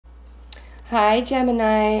Hi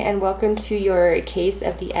Gemini, and welcome to your Case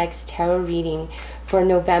of the Ex Tarot reading for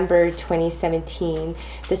November 2017.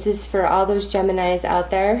 This is for all those Geminis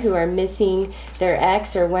out there who are missing their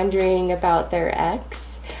ex or wondering about their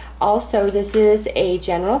ex. Also, this is a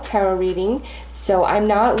general tarot reading, so I'm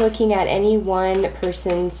not looking at any one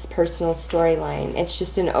person's personal storyline. It's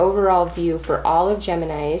just an overall view for all of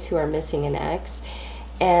Geminis who are missing an ex.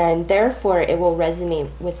 And therefore it will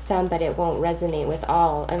resonate with some, but it won't resonate with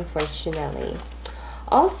all, unfortunately.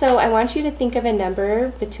 Also, I want you to think of a number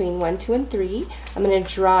between 1, 2, and 3. I'm going to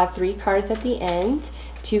draw 3 cards at the end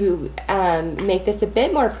to make this a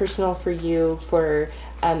bit more personal for you for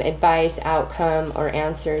advice, outcome, or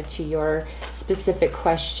answer to your specific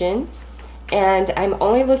question. And I'm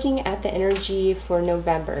only looking at the energy for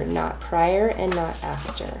November, not prior and not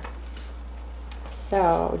after.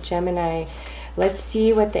 So, Gemini, let's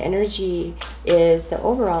see what the energy is, the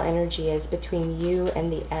overall energy is between you and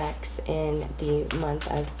the ex in the month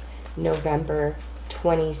of November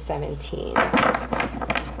 2017.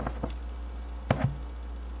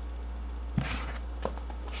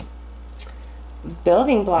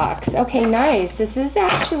 Building blocks. Okay, nice. This is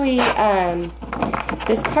actually,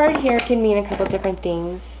 this card here can mean a couple different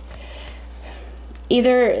things.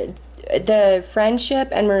 Either the friendship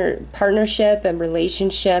and partnership and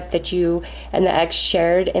relationship that you and the ex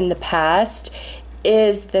shared in the past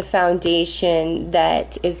is the foundation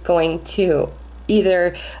that is going to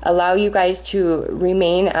either allow you guys to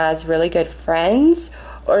remain as really good friends,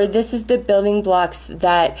 or this is the building blocks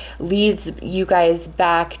that leads you guys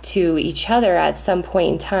back to each other at some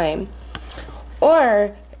point in time.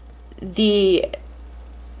 Or the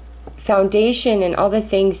foundation and all the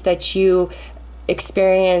things that you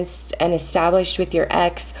experienced and established with your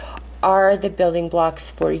ex are the building blocks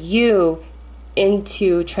for you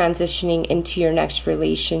into transitioning into your next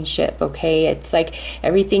relationship. Okay, it's like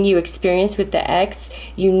everything you experienced with the ex,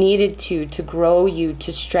 you needed to grow you,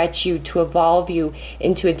 to stretch you, to evolve you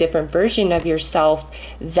into a different version of yourself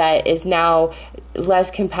that is now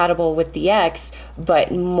less compatible with the ex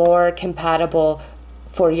but more compatible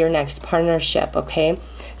for your next partnership. Okay,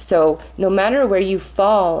 so no matter where you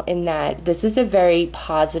fall in that, this is a very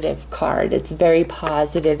positive card. It's very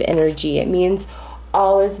positive energy. It means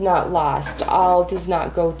all is not lost. All does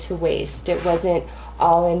not go to waste. It wasn't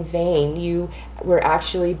all in vain. You were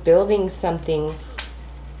actually building something,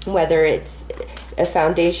 whether it's a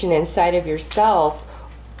foundation inside of yourself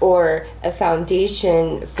or a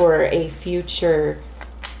foundation for a future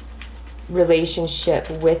relationship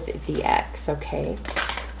with the ex. Okay,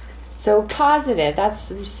 so positive, that's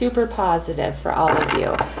super positive for all of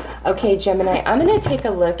you. Okay, Gemini, I'm going to take a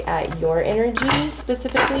look at your energy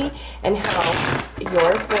specifically and how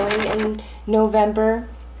you're feeling in November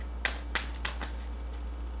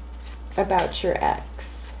about your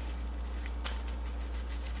ex.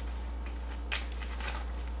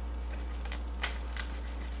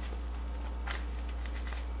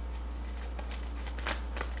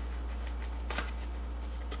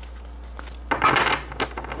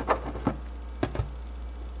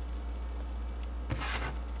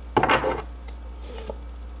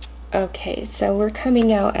 Okay, so we're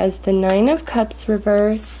coming out as the 9 of Cups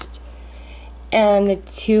reversed and the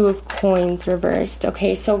 2 of Coins reversed.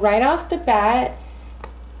 Okay, so right off the bat,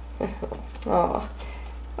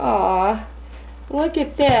 aw, look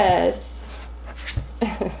at this.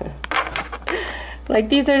 Like,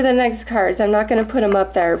 these are the next cards. I'm not going to put them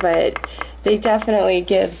up there, but they definitely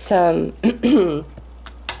give some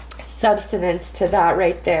substance to that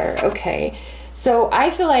right there. Okay, so I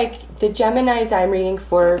feel like the Geminis I'm reading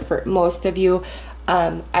for most of you,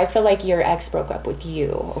 I feel like your ex broke up with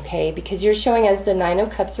you, okay? Because you're showing us the 9 of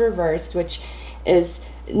Cups reversed, which is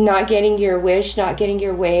not getting your wish, not getting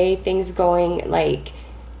your way, things going like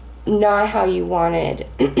not how you wanted.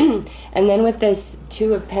 And then with this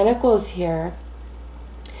 2 of Pentacles here,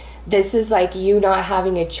 this is like you not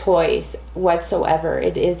having a choice whatsoever.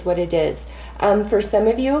 It is what it is. For some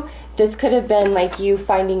of you, this could have been like you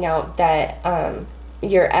finding out that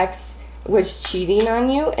your ex was cheating on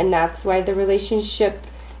you and that's why the relationship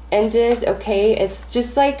ended. Okay, it's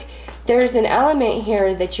just like there's an element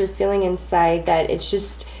here that you're feeling inside that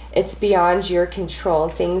it's beyond your control.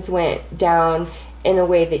 Things went down in a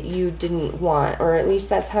way that you didn't want, or at least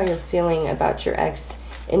that's how you're feeling about your ex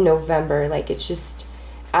in November. Like it's just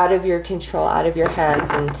out of your control, out of your hands,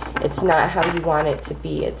 and it's not how you want it to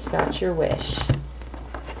be. It's not your wish.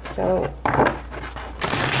 So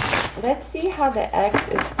let's see how the ex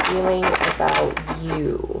is feeling about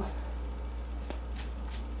you.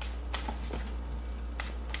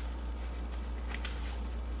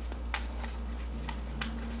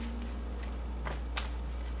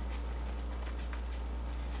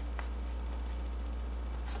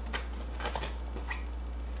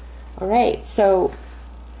 All right, so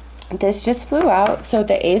this just flew out. So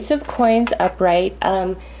the Ace of Coins upright.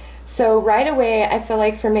 So right away, I feel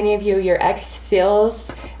like for many of you, your ex feels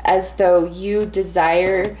as though you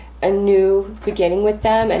desire a new beginning with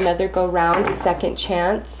them, another go round, a second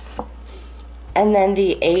chance. And then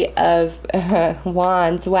the Eight of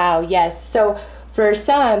Wands. Wow, yes. So for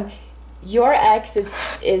some, your ex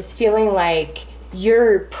is feeling like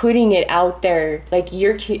you're putting it out there, like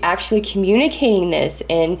you're actually communicating this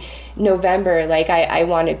in November, like I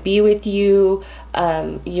want to be with you,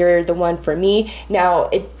 you're the one for me.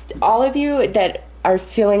 Now, all of you that are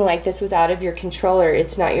feeling like this was out of your control, or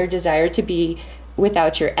it's not your desire to be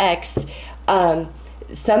without your ex,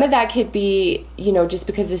 some of that could be, you know, just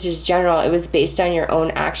because this is general, it was based on your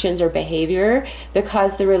own actions or behavior that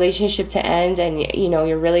caused the relationship to end, and you know,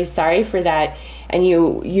 you're really sorry for that, and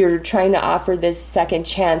you're trying to offer this second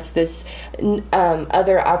chance, this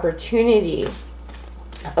other opportunity.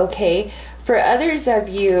 Okay, for others of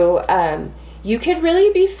you, you could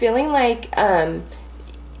really be feeling like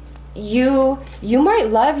you might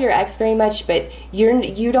love your ex very much, but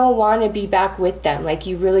you don't want to be back with them, like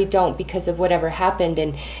you really don't, because of whatever happened,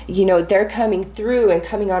 and you know, they're coming through and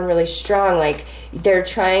coming on really strong, like they're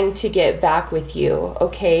trying to get back with you.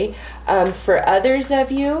 Okay, for others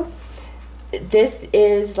of you, this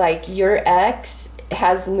is like your ex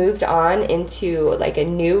has moved on into like a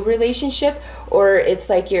new relationship, or it's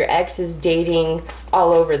like your ex is dating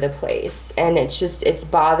all over the place, and it's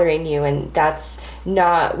bothering you, and that's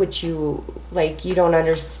not what you like. You don't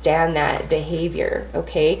understand that behavior.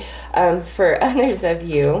 Okay, for others of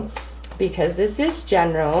you, because this is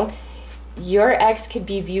general, your ex could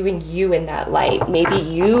be viewing you in that light. Maybe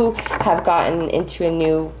you have gotten into a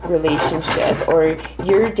new relationship, or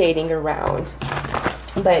you're dating around,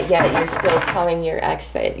 but yet you're still telling your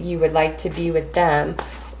ex that you would like to be with them,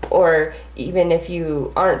 or even if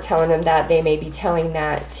you aren't telling them that, they may be telling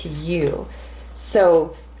that to you.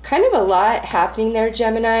 So kind of a lot happening there,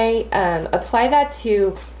 Gemini. Apply that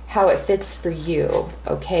to how it fits for you,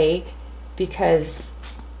 okay? Because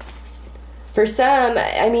for some,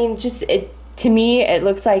 I mean, just to me, it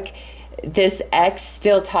looks like this ex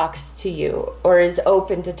still talks to you, or is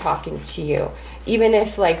open to talking to you, even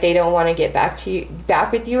if like they don't want to get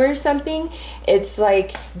back with you or something. It's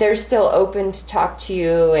like they're still open to talk to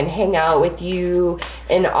you and hang out with you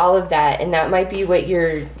and all of that. And that might be what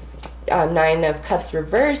your Nine of Cups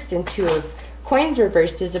reversed and Two of Coins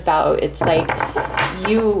reversed is about. It's like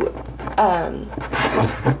you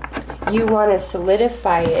want to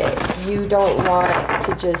solidify it. You don't want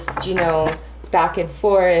to just, you know, back and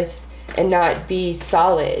forth and not be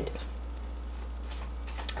solid.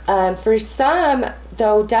 For some,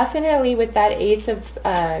 though, definitely with that Ace of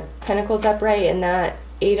Pentacles upright and that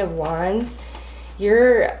Eight of Wands,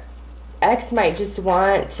 your ex might just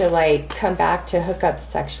want to like come back to hook up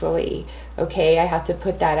sexually. Okay, I have to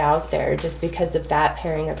put that out there just because of that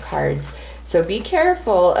pairing of cards. So be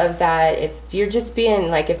careful of that. If you're just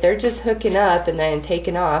being like, if they're just hooking up and then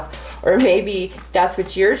taking off, or maybe that's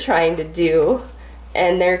what you're trying to do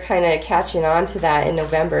and they're kind of catching on to that in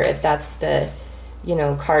November, if that's the, you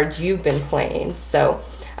know, cards you've been playing. So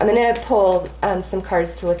I'm going to pull some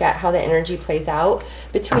cards to look at how the energy plays out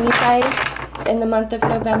between you guys in the month of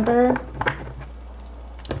November.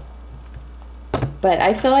 But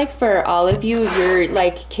I feel like for all of you, you're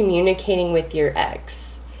like communicating with your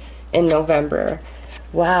ex in November.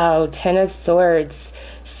 Wow, Ten of Swords.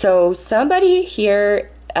 So somebody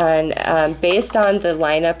here, and based on the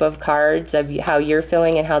lineup of cards of how you're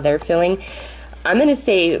feeling and how they're feeling, I'm going to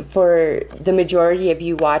say for the majority of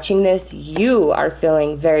you watching this, you are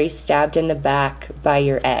feeling very stabbed in the back by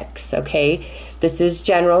your ex, okay? This is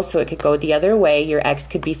general, so it could go the other way. Your ex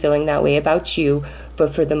could be feeling that way about you,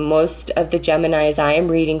 but for the most of the Geminis I am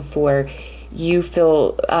reading for, you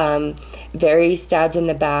feel very stabbed in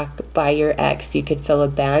the back by your ex. You could feel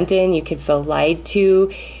abandoned, you could feel lied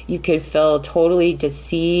to, you could feel totally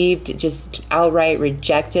deceived, just outright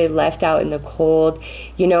rejected, left out in the cold,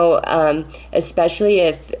 you know, especially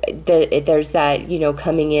if there's that, you know,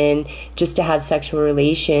 coming in just to have sexual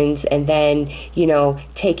relations and then, you know,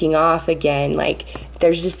 taking off again. Like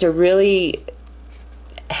there's just a really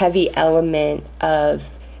heavy element of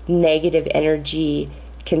negative energy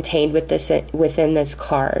contained within this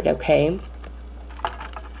card, okay?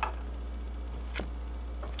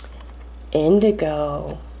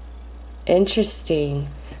 Indigo. Interesting.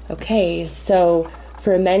 Okay, so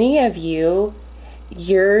for many of you,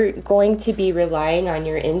 you're going to be relying on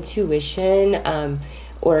your intuition,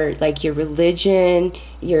 or like your religion,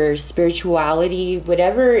 your spirituality,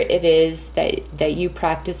 whatever it is that you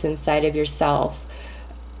practice inside of yourself.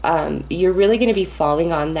 you're really going to be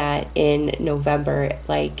falling on that in November,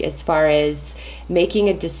 like as far as making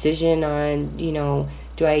a decision on, you know,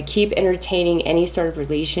 do I keep entertaining any sort of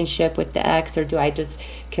relationship with the ex, or do I just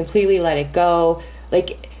completely let it go?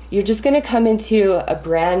 Like, you're just going to come into a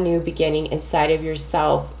brand new beginning inside of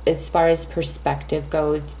yourself as far as perspective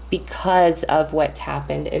goes, because of what's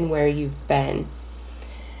happened and where you've been.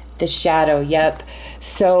 The shadow, yep.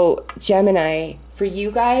 So Gemini, for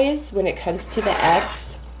you guys, when it comes to the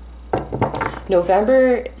ex,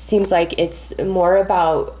 November seems like it's more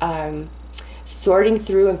about sorting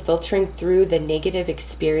through and filtering through the negative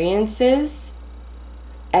experiences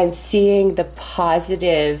and seeing the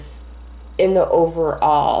positive in the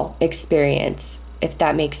overall experience, if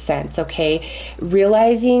that makes sense, okay?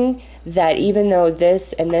 Realizing that even though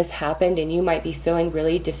this and this happened and you might be feeling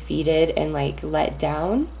really defeated and like let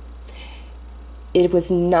down, it was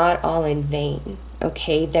not all in vain,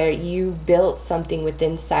 okay? There, you built something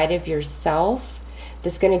within inside of yourself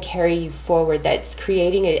that's going to carry you forward, that's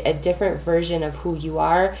creating a different version of who you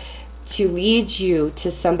are, to lead you to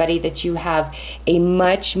somebody that you have a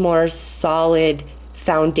much more solid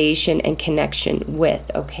foundation and connection with,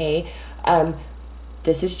 okay?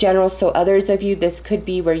 This is general, so others of you, this could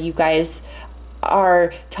be where you guys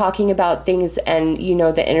are talking about things and, you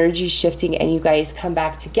know, the energy shifting and you guys come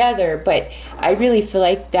back together. But I really feel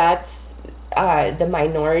like that's the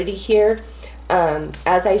minority here.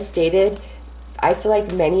 As I stated, I feel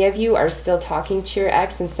like many of you are still talking to your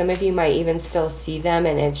ex, and some of you might even still see them,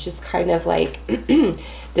 and it's just kind of like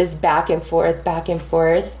this back and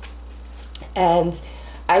forth. And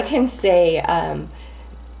I can say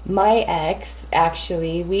my ex,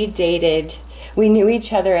 actually, we knew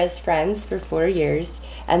each other as friends for 4 years,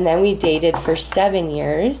 and then we dated for 7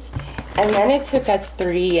 years, and then it took us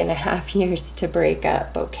 3.5 years to break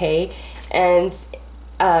up, okay? And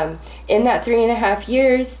in that 3.5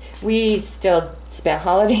 years, we still spent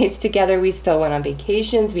holidays together, we still went on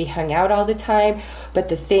vacations, we hung out all the time, but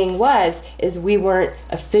the thing is we weren't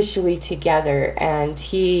officially together, and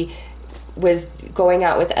he was going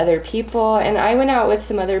out with other people, and I went out with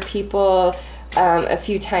some other people a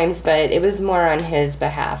few times, but it was more on his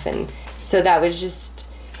behalf, and so that was just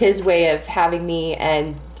his way of having me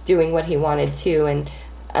and doing what he wanted to. And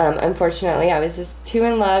unfortunately, I was just too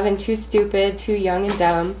in love and too stupid, too young and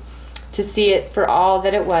dumb to see it for all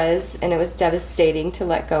that it was, and it was devastating to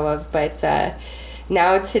let go of. But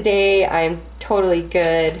now today I'm totally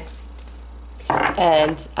good,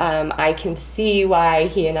 and I can see why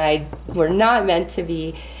he and I were not meant to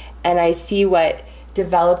be, and I see what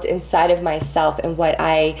developed inside of myself and what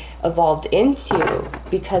I evolved into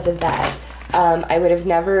because of that. I would have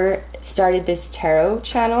never started this tarot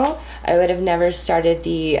channel. I would have never started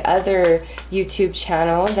the other YouTube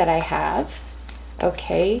channel that I have,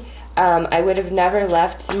 okay? I would have never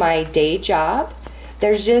left my day job.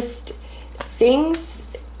 There's just things,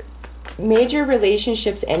 major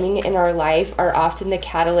relationships ending in our life are often the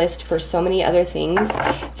catalyst for so many other things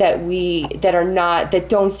that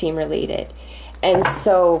don't seem related. And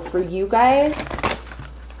so for you guys,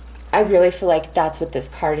 I really feel like that's what this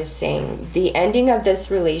card is saying. The ending of this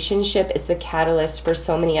relationship is the catalyst for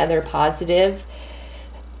so many other positive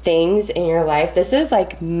things in your life. This is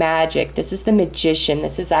like magic. This is the magician.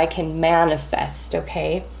 This is I can manifest,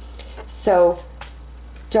 okay? So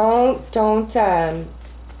don't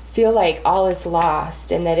feel like all is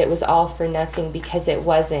lost and that it was all for nothing, because it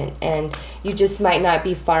wasn't. And you just might not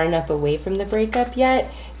be far enough away from the breakup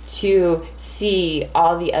yet to see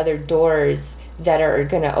all the other doors that are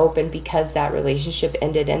going to open because that relationship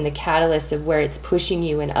ended, and the catalyst of where it's pushing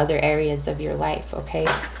you in other areas of your life, okay?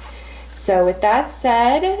 So with that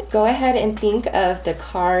said, go ahead and think of the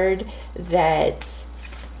card that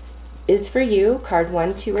is for you, card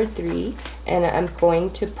 1, 2, or 3, and I'm going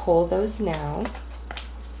to pull those now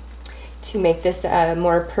to make this a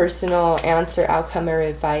more personal answer, outcome, or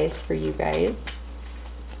advice for you guys.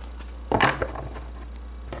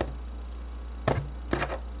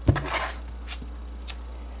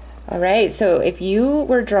 All right, so if you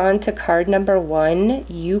were drawn to card number 1,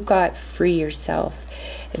 you got free yourself.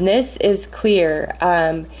 And this is clear.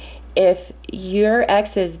 If your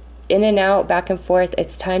ex is in and out, back and forth,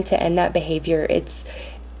 it's time to end that behavior. It's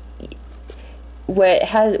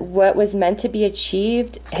what was meant to be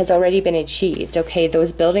achieved has already been achieved, okay?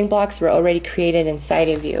 Those building blocks were already created inside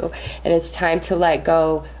of you, and it's time to let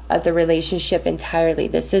go of the relationship entirely.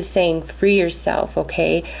 This is saying free yourself,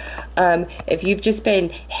 okay? If you've just been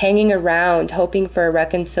hanging around hoping for a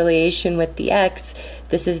reconciliation with the ex,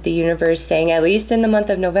 this is the universe saying, at least in the month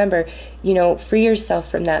of November, you know, free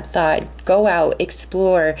yourself from that thought. Go out,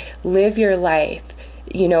 explore, live your life.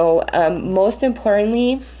 Most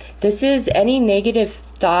importantly, this is any negative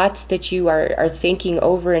thoughts that you are thinking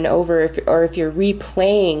over and over, or if you're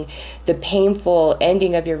replaying the painful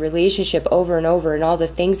ending of your relationship over and over and all the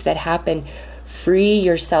things that happen. Free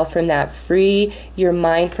yourself from that. Free your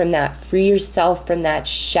mind from that. Free yourself from that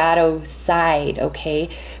shadow side, okay?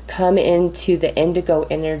 Come into the indigo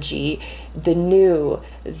energy, the new,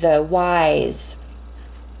 the wise.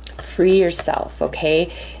 Free yourself, okay?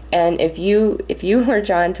 And if you were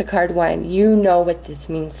drawn to card 1, you know what this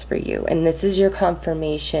means for you. And this is your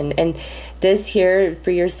confirmation. And this here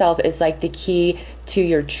for yourself is like the key to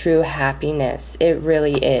your true happiness. It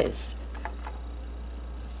really is.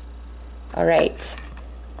 All right,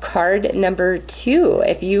 card number 2.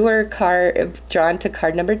 If you were drawn to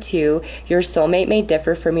card number 2, your soulmate may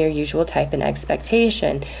differ from your usual type and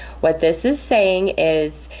expectation. What this is saying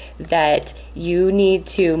is that you need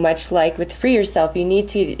to, much like with Free Yourself, you need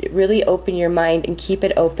to really open your mind and keep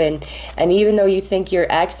it open. And even though you think your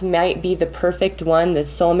ex might be the perfect one, the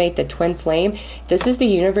soulmate, the twin flame, this is the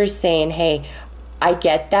universe saying, hey, I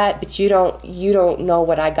get that, but you don't know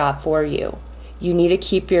what I got for you. You need to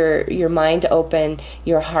keep your mind open,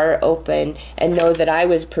 your heart open, and know that I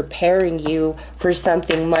was preparing you for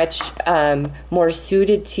something much more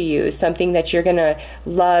suited to you, something that you're going to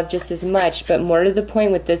love just as much. But more to the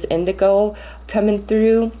point, with this indigo coming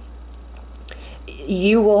through,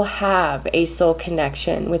 you will have a soul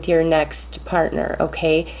connection with your next partner,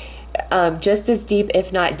 okay? Just as deep,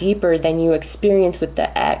 if not deeper, than you experience with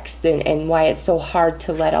the ex, and why it's so hard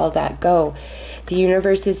to let all that go. The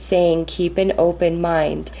universe is saying, keep an open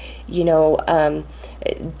mind.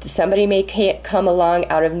 Somebody may come along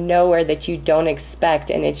out of nowhere that you don't expect,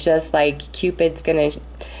 and it's just like Cupid's gonna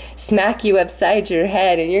smack you upside your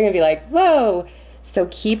head, and you're gonna be like, whoa. So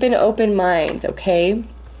keep an open mind, okay?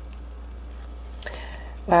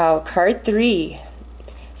 Wow, card 3.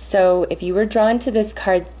 So if you were drawn to this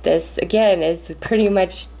card, this again is pretty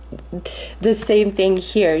much the same thing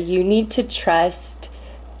here. You need to trust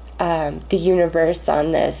the universe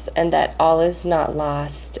on this, and that all is not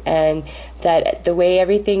lost, and that the way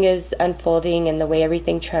everything is unfolding and the way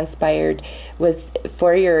everything transpired was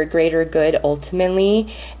for your greater good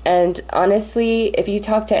ultimately. And honestly, if you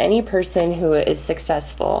talk to any person who is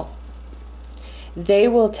successful, they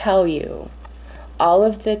will tell you all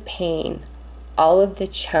of the pain, all of the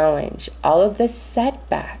challenge, all of the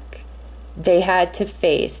setback they had to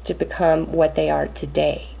face to become what they are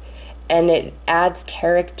today. And it adds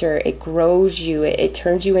character, it grows you, it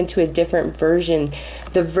turns you into a different version,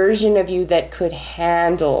 the version of you that could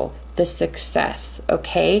handle the success,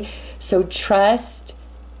 okay? So trust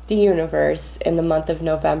the universe in the month of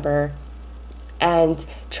November, and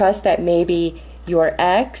trust that maybe your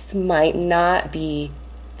ex might not be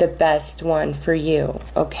the best one for you,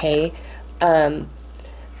 okay?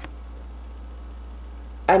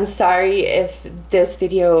 I'm sorry if this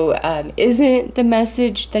video isn't the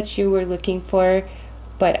message that you were looking for,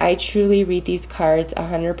 but I truly read these cards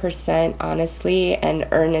 100% honestly and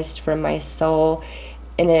earnest from my soul,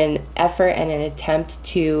 in an effort and an attempt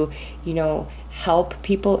to, help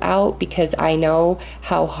people out, because I know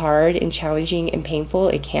how hard and challenging and painful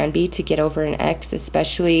it can be to get over an ex,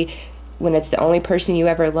 especially when it's the only person you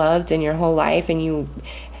ever loved in your whole life, and you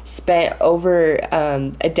spent over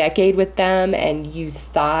a decade with them, and you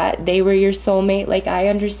thought they were your soulmate. Like, I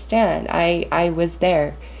understand. I was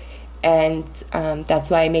there, and that's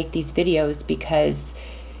why I make these videos, because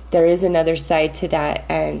there is another side to that,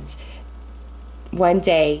 and one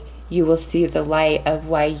day you will see the light of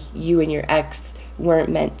why you and your ex weren't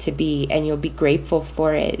meant to be, and you'll be grateful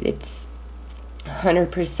for it. It's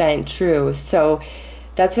 100% true. So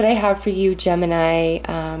that's what I have for you, Gemini.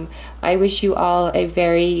 I wish you all a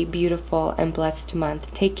very beautiful and blessed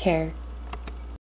month. Take care.